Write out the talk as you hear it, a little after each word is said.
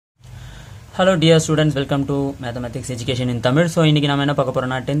Hello dear students, welcome to Mathematics Education in Tamil. So இன்னைக்கு நாம என்ன பார்க்க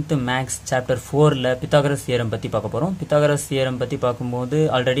போறோம்னா 10th Maths chapter 4ல Pythagoras theorem பத்தி பார்க்க போறோம். Pythagoras theorem பத்தி பாக்கும்போது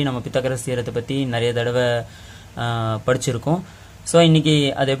ஆல்ரெடி நம்ம Pythagoras theorem பத்தி நிறைய தடவை படிச்சிருக்கோம். சோ இன்னைக்கு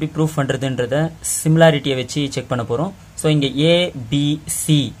அதை எப்படி ப்ரூஃப் பண்றதுன்றத சிமிலாரிட்டியை வச்சு செக் பண்ண போறோம். சோ இங்க A B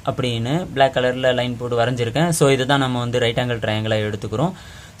C அப்படினு black கலர்ல லைன் போட்டு வரைஞ்சிருக்கேன். சோ இதுதான் நம்ம வந்து ரைட் ஆங்கிள் ட்ரையாங்கிளா எடுத்துக்கிறோம்.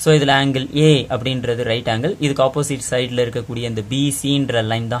 சோ இதுல ஆங்கிள் A அப்படின்றது ரைட் ஆங்கிள், இதுக்கு ஆப்போசிட் சைடுல இருக்கக்கூடிய இந்த BCன்ற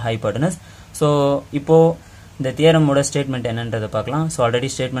லைன் தான் ஹைபோடனஸ். சோ இப்போ இந்த தியரமோட ஸ்டேட்மெண்ட் என்னன்றதை பார்க்கலாம். சோ ஆல்ரெடி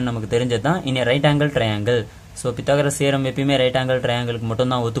ஸ்டேட்மெண்ட் நமக்கு தெரிஞ்சதுதான். இனி right angle triangle. So Pythagoras theorem எப்பயுமே ரைட் ஆங்கிள் ட்ரையாங்கிளுக்கு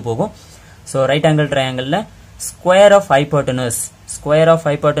மட்டும் தான் ஒத்து போகும். So right angle ட்ரையாங்கிள்ல square of hypotenuse, square of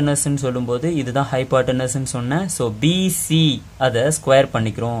hypotenuse ன்னு சொல்லும்போது இதுதான் ஹைபோடனஸ் ன்னு சொன்னேன். சோ BC அத ஸ்கொயர்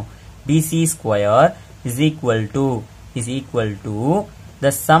பண்ணிக்கிறோம். BC square is equal to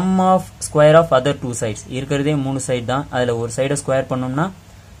the sum of square of other two sides. இருக்கிறதே மூணு சைடு தான், அதுல ஒரு சைடை ஸ்கொயர் பண்ணோம்னா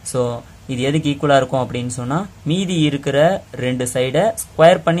சோ இது எதுக்கு ஈக்குவலா இருக்கும் அப்படின்னு சொன்னா மீதி இருக்கிற ரெண்டு சைடை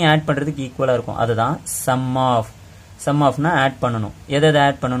ஸ்கொயர் பண்ணி ஆட் பண்றதுக்கு ஈக்குவலா இருக்கும். அதுதான் சம் ஆஃப்னா ஆட் பண்ணணும். எதை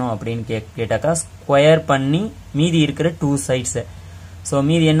ஆட் பண்ணணும் அப்படின்னு கேட்டாக்கா ஸ்கொயர் பண்ணி மீதி இருக்கிற டூ சைட்ஸ். சோ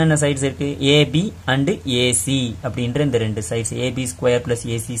மீதி என்னென்ன சைட்ஸ் இருக்கு? AB அண்ட் AC அப்படின்ற இந்த ரெண்டு sides AB square plus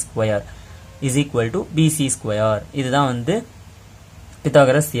AC square is equal to BC square. இதுதான் வந்து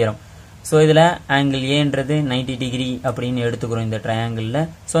Pythagoras theorem. சோ இதுல ஆங்கிள் ஏன்றது 90 டிகிரி அப்படின்னு எடுத்துக்கிறோம் இந்த ட்ரையாங்கிள்ல.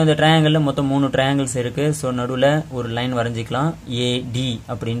 சோ இந்த ட்ரையாங்கிள்ல மொத்தம் 3 ட்ரையாங்கிள்ஸ் இருக்கு. சோ நடுவுல ஒரு லைன் வரைஞ்சிக்கலாம் AD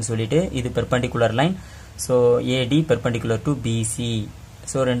அப்படின்னு சொல்லிட்டு, இது perpendicular line. So AD perpendicular to BC.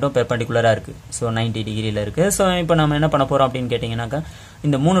 So ரெண்டும் பெர்பெண்டிகுலரா இருக்கு. சோ 90 டிகிரில இருக்கு. சோ இப்போ நம்ம என்ன பண்ண போறோம் அப்படின்னு கேட்டீங்கன்னாக்கா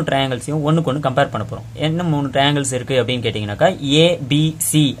இந்த மூணு ட்ரையாங்கிள்ஸையும் ஒண்ணுக்கு ஒன்று கம்பேர் பண்ண போறோம். என்ன மூணு ட்ரையாங்கிள்ஸ் இருக்கு அப்படின்னு கேட்டீங்கன்னாக்கா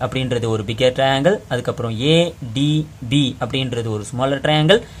ABC அப்படின்றது ஒரு பிகர் ட்ரையாங்கிள், அதுக்கப்புறம் ADB அப்படின்றது ஒரு ஸ்மாலர்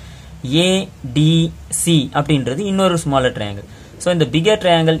ட்ரையாங்கிள், ADC அப்படின்றது இன்னொரு ஸ்மாலர் ட்ரையாங்கிள். சோ இந்த பிகர்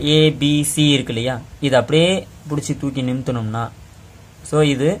ட்ரையாங்கிள் ABC இருக்கு இல்லையா, இது அப்படியே பிடிச்சி தூக்கி நிமித்தணும்னா, சோ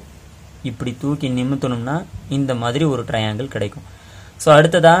இது இப்படி தூக்கி நிமித்தணும்னா இந்த மாதிரி ஒரு ட்ரையாங்கிள் கிடைக்கும். சோ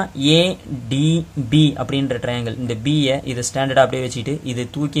அடுத்ததா ADB அப்படின்ற ட்ரையாங்கிள், இந்த B இது ஸ்டாண்டர்டா அப்படியே வச்சுட்டு இது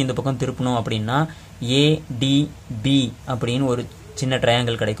தூக்கி இந்த பக்கம் திருப்பணும் அப்படின்னா ADB அப்படின்னு ஒரு சின்ன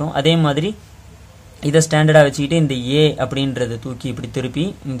ட்ரையாங்கிள் கிடைக்கும். அதே மாதிரி இதை ஸ்டாண்டர்டா வச்சுக்கிட்டு இந்த A அப்படின்றத தூக்கி இப்படி திருப்பி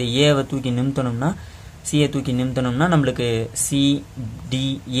இந்த ஏவை தூக்கி நிமித்தணும்னா, சியை தூக்கி நிமித்தணும்னா நம்மளுக்கு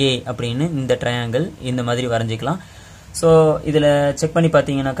CDA அப்படின்னு இந்த ட்ரையாங்கிள் இந்த மாதிரி வரைஞ்சிக்கலாம். சோ இதுல செக் பண்ணி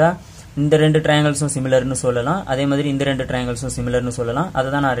பார்த்தீங்கன்னாக்கா இந்த ரெண்டு ட்ரையாங்கிள்ஸும் சிமிலர்னு சொல்லலாம், அதே மாதிரி இந்த ரெண்டு ட்ரையாங்கிள்ஸும் சிமிலர்னு சொல்லலாம். அதை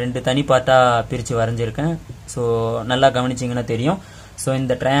தான் நான் ரெண்டு தனி பார்ட்டா பிரிச்சு வரைஞ்சிருக்கேன். ஸோ நல்லா கவனிச்சிங்கன்னா தெரியும். ஸோ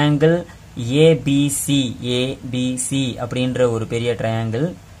இந்த ட்ரையாங்கிள் ABC அப்படின்ற ஒரு பெரிய ட்ரையாங்கிள்,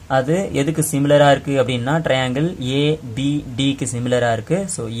 அது எதுக்கு சிமிலரா இருக்கு அப்படின்னா ட்ரையாங்கிள் ABDக்கு சிமிலரா இருக்கு.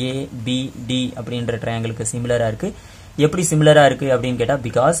 ஸோ ABD அப்படின்ற ட்ரையாங்கிளுக்கு சிமிலரா இருக்கு. எப்படி சிமிலரா இருக்கு அப்படின்னு கேட்டா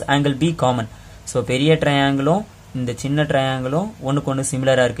because angle B common. So பெரிய ட்ரையாங்கிளும் இந்த சின்ன ட்ரையாங்கிளும் ஒண்ணுக்கு ஒன்று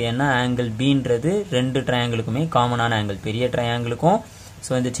சிமிலரா இருக்கு. ஏன்னா ஆங்கிள் Bன்றது ரெண்டு ட்ரையாங்கிளுக்குமே காமனான ஆங்கிள், பெரிய ட்ரையாங்கிளுக்கும்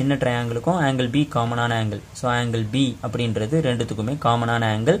ஸோ இந்த சின்ன ட்ரையாங்கிளுக்கும் ஆங்கிள் B காமனான ஆங்கிள். ஸோ ஆங்கிள் B அப்படின்றது ரெண்டுத்துக்குமே காமனான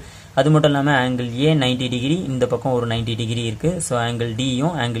ஆங்கிள். அது மட்டும் இல்லாமல் ஆங்கிள் A 90 டிகிரி, இந்த பக்கம் ஒரு 90 டிகிரி இருக்கு. So angle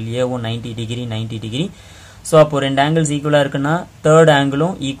Dயும் angle Aவும் 90 degree. So அப்போ ரெண்டு ஆங்கிள்ஸ் ஈக்குவலா இருக்குன்னா தேர்ட்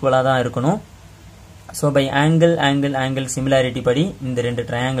ஆங்கிளும் ஈக்குவலா தான் இருக்கணும். ஸோ பை ஆங்கிள் சிமிலாரிட்டி படி இந்த ரெண்டு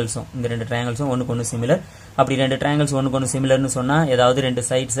ட்ரையாங்கிள்ஸும் ஒன்றுக்கு ஒன்று சிமிலர். அப்படி ரெண்டு ட்ரையாங்கிள்ஸ் ஒன்றுக்கு ஒன்று சிமிலர்னு சொன்னா ஏதாவது ரெண்டு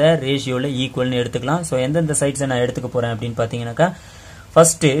சைட்ஸை ரேஷியோல ஈக்குவல்னு எடுத்துக்கலாம். ஸோ எந்தெந்த சைட்ஸை நான் எடுத்துக்க போறேன் அப்படின்னு பார்த்தீங்கன்னாக்கா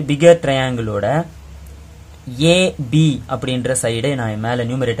ஃபர்ஸ்ட் பிகர் ட்ரையாங்கிளோட AB அப்படின்ற சைடை நான் மேல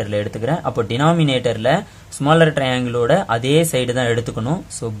நியூமரேட்டர்ல எடுத்துக்கிறேன். அப்போ டினாமினேட்டர்ல ஸ்மாலர் ட்ரையாங்கிளோட அதே சைடு தான் எடுத்துக்கணும்.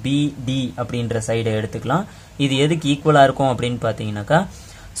 ஸோ BD அப்படின்ற சைடை எடுத்துக்கலாம். இது எதுக்கு ஈக்குவலா இருக்கும் அப்படின்னு பார்த்தீங்கன்னாக்கா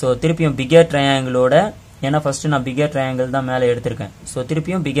ஸோ திருப்பியும் பிகர் ட்ரையாங்கிளோட, ஏன்னா ஃபர்ஸ்ட் நான் பிகர் ட்ரையாங்கிள் தான் மேலே எடுத்திருக்கேன். ஸோ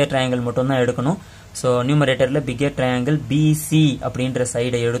திருப்பியும் பிகர் ட்ரையாங்கிள் மட்டும் தான் எடுக்கணும். ஸோ நியூமரேட்டர்ல பிகர் ட்ரையாங்கிள் BC அப்படின்ற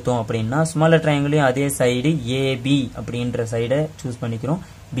சைடை எடுத்தோம் அப்படின்னா ஸ்மாலர் ட்ரையாங்கிளையும் அதே சைடு AB அப்படின்ற சைடை சூஸ் பண்ணிக்கிறோம்.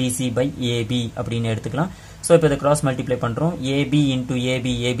 BC by AB அப்படின்னு எடுத்துக்கலாம். ஸோ இப்போ இதை கிராஸ் மல்டிப்ளை பண்றோம். AB into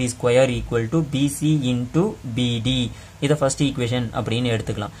AB square equal to BC into BD. இதை ஃபர்ஸ்ட் ஈக்குவேஷன் அப்படின்னு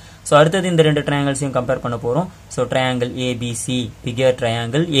எடுத்துக்கலாம். ஸோ அடுத்தது இந்த ரெண்டு ட்ரையாங்கிள்ஸையும் கம்பேர் பண்ண போறோம். So triangle ABC, figure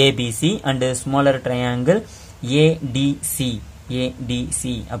triangle ABC and smaller triangle ADC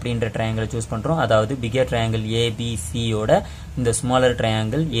அப்படின்ற ட்ரையாங்கிள் சூஸ் பண்றோம். அதாவது பிகர் ட்ரையாங்கிள் ABCயோட இந்த ஸ்மாலர்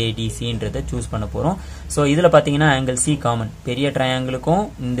ட்ரையாங்கிள் ADCன்றதை சூஸ் பண்ண போறோம். ஸோ இதுல பாத்தீங்கன்னா ஆங்கிள் C காமன், பெரிய ட்ரையாங்கிளுக்கும்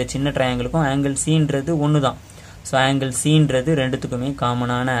இந்த சின்ன ட்ரையாங்கிளுக்கும் ஆங்கிள் Cன்றது ஒன்று தான். ஸோ ஆங்கிள் Cன்றது ரெண்டுத்துக்குமே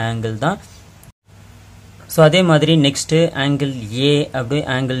காமனான ஆங்கிள் தான். ஸோ அதே மாதிரி நெக்ஸ்ட்டு ஆங்கிள் ஏ அப்படி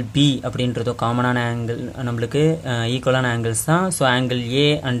ஆங்கிள் பி அப்படின்றதும் காமனான ஆங்கிள் நம்மளுக்கு ஈக்குவலான ஆங்கிள்ஸ் தான். So angle A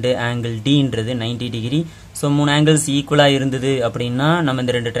and angle டின்றது 90 degree. So 3 angles ஈக்குவலாக இருந்தது அப்படின்னா நம்ம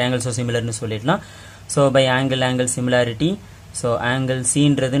இந்த 2 ட்ரையாங்கிள்ஸும் சிமிலர்னு சொல்லிடலாம். So by angle similarity, so angle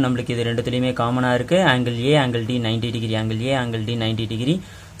சின்றது நம்மளுக்கு இது ரெண்டுத்துலேயுமே காமனாக இருக்குது. ஆங்கிள் ஏ ஆங்கிள் டி 90 டிகிரி, ஆங்கிள் ஏ ஆங்கிள் டி 90 டிகிரி.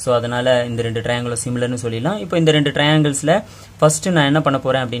 ஸோ அதனால் இந்த 2 ட்ரையாங்கிளும் சிமிலர்னு சொல்லிடலாம். இப்போ இந்த 2 ட்ரையாங்கிள்ஸில் ஃபஸ்ட்டு நான் என்ன பண்ண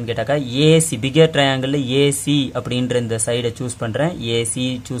போகிறேன் அப்படின்னு கேட்டாக்கா, ஏசி பிகர் ட்ரையாங்கிளில் ஏசி அப்படின்ற இந்த சைடை சூஸ் பண்ணுறேன். ஏசி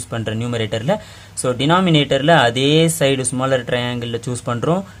சூஸ் பண்ணுறேன் நியூமரேட்டரில். ஸோ டினாமினேட்டரில் அதே சைடு ஸ்மாலர் ட்ரையாங்கிளில் சூஸ்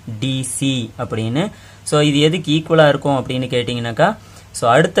பண்ணுறோம் டிசி அப்படின்னு. ஸோ இது எதுக்கு ஈக்குவலாக இருக்கும் அப்படின்னு கேட்டிங்கனாக்கா, ஸோ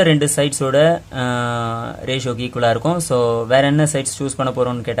அடுத்த 2 சைட்ஸோட ரேஷியோக்கு ஈக்குவலாக இருக்கும். ஸோ வேற என்ன சைட்ஸ் சூஸ் பண்ண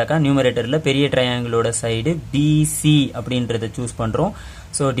போகிறோம்னு கேட்டாக்கா, நியூமரேட்டரில் பெரிய ட்ரையாங்கிளோட சைடு பிசி அப்படின்றத சூஸ் பண்ணுறோம்.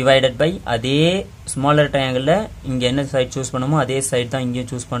 ஸோ டிவைடட் பை அதே ஸ்மாலர் ட்ரையாங்கிளில் இங்கே என்ன சைட் சூஸ் பண்ணுமோ அதே சைட் தான் இங்கேயும்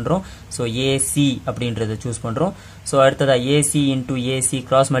சூஸ் பண்ணுறோம். ஸோ ஏசி அப்படின்றத சூஸ் பண்ணுறோம். ஸோ அடுத்ததாக AC into AC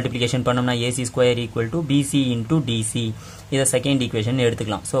cross multiplication பண்ணோம்னா AC square equal to PC into DC. இதை செகண்ட் ஈக்குவேஷன்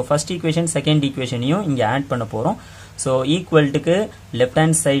எடுத்துக்கலாம். ஸோ ஃபர்ஸ்ட் ஈக்குவேஷன் செகண்ட் ஈக்குவேஷனையும் இங்கே ஆட் பண்ண போகிறோம். ஸோ ஈக்குவல்ட்டுக்கு லெஃப்ட்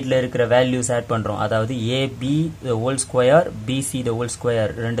ஹேண்ட் சைடில் இருக்கிற வேல்யூஸ் ஆட் பண்ணுறோம். அதாவது AB the whole square PC the whole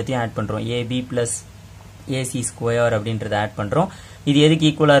square ரெண்டுத்தையும் ஆட் பண்ணுறோம். ஏபி ப்ளஸ் ஏசி ஸ்கொயர் அப்படின்றத ஆட் பண்ணுறோம். இது எதுக்கு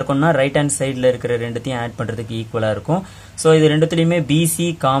ஈக்குவலாக இருக்கும்னா ரைட் ஹேண்ட் சைடில் இருக்கிற ரெண்டுத்தையும் ஆட் பண்ணுறதுக்கு ஈக்குவலாக இருக்கும். ஸோ இது ரெண்டுத்துலையுமே பிசி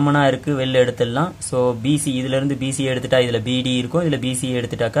காமனாக இருக்குது, வெளில எடுத்துடலாம். ஸோ பிசி இதிலேருந்து பிசி எடுத்துட்டா இதில் பிடி இருக்கும், இதில் பிசி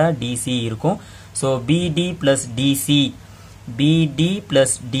எடுத்துட்டாக்கா டிசி இருக்கும். ஸோ பிடி ப்ளஸ் டிசி, பிடி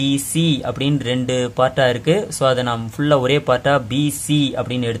பிளஸ் டிசி அப்படின்னு 2 பார்ட்டாக இருக்குது. ஸோ அதை நான் ஃபுல்லாக ஒரே பார்ட்டாக பிசி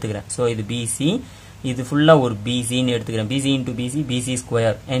அப்படின்னு எடுத்துக்கிறேன். ஸோ இது பிசி, இது ஃபுல்லாக ஒரு பிசின்னு எடுத்துக்கிறேன். PC into PC, PC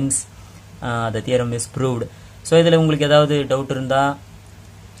square. Hence the theorem is proved. So இதில் உங்களுக்கு ஏதாவது டவுட் இருந்தால்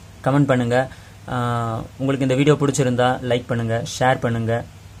கமெண்ட் பண்ணுங்கள். உங்களுக்கு இந்த வீடியோ பிடிச்சிருந்தா லைக் பண்ணுங்கள், ஷேர் பண்ணுங்கள்,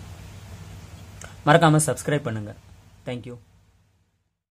 மறக்காமல் சப்ஸ்கிரைப் பண்ணுங்கள். தேங்க்யூ.